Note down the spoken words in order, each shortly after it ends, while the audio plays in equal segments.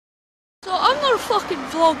So I'm not a fucking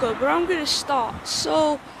vlogger, but I'm gonna start.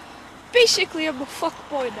 So basically I'm a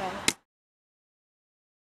fuckboy now.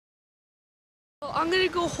 So I'm gonna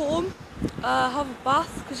go home, have a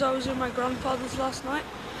bath because I was in my grandfather's last night,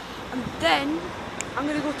 and then I'm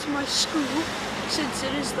gonna go to my school since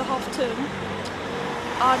it is the half term,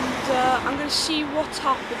 and I'm gonna see what's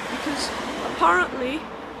happened because apparently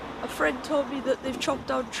a friend told me that they've chopped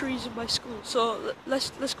down trees in my school. So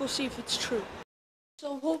let's go see if it's true.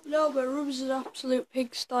 So I'm home now. My room is an absolute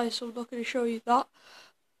pigsty, so I'm not going to show you that.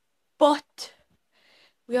 But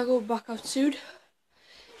we are going back out soon.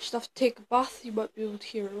 Just have to take a bath. You might be able to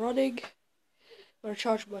hear it running. I'm going to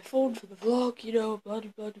charge my phone for the vlog, you know, blah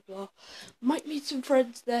blah blah blah. Might meet some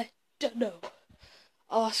friends there. Don't know.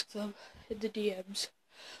 I'll ask them in the DMs.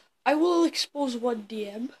 I will expose one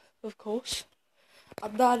DM, of course,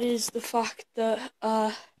 and that is the fact that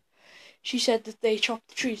she said that they chopped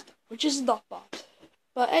the trees down, which isn't that bad.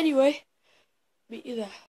 But anyway, meet you there.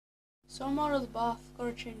 So I'm out of the bath,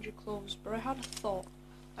 gotta change your clothes, but I had a thought.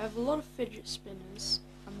 I have a lot of fidget spinners,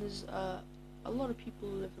 and there's a lot of people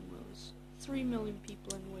who live in Wales. 3 million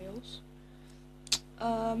people in Wales.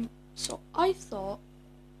 So I thought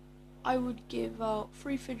I would give out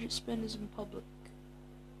free fidget spinners in public.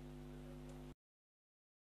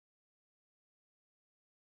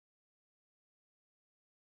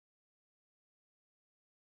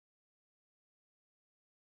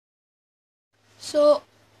 So,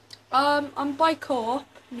 I'm by Co-op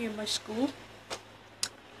near my school.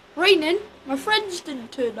 Raining. My friends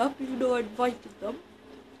didn't turn up, even though I invited them.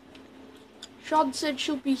 Sean said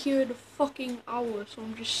she'll be here in a fucking hour, so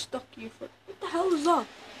I'm just stuck here for. What the hell is that?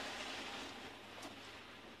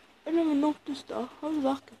 I never noticed that. How did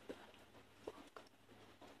that get there? Fuck.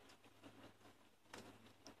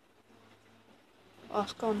 Oh,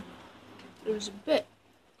 it's gone. There was a bit.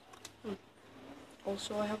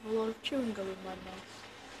 Also, I have a lot of chewing gum in my mouth.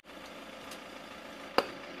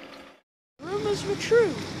 Rumors were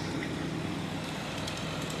true.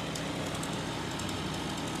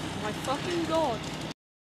 My fucking god.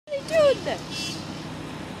 Why are they doing this?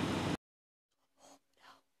 Oh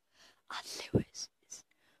no. Aunt Lewis is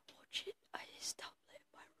watching his tablet in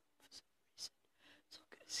my room for some reason. So I'm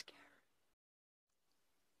gonna scare her.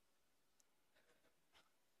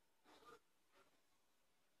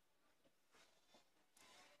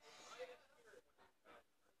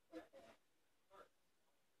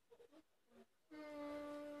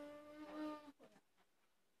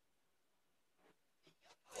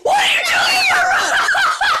 What are you doing in my room?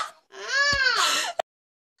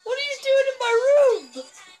 What are you doing in my room?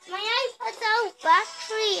 My iPad's out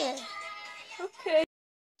battery. Okay.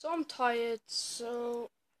 So I'm tired, so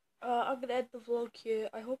I'm gonna end the vlog here.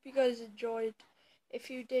 I hope you guys enjoyed. If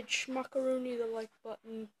you did, schmackaroony the like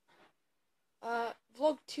button.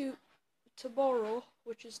 Vlog 2 tomorrow,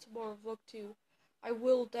 which is tomorrow, vlog 2, I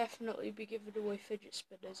will definitely be giving away fidget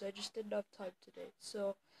spinners. I just didn't have time today.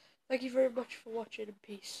 So, thank you very much for watching and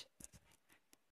peace.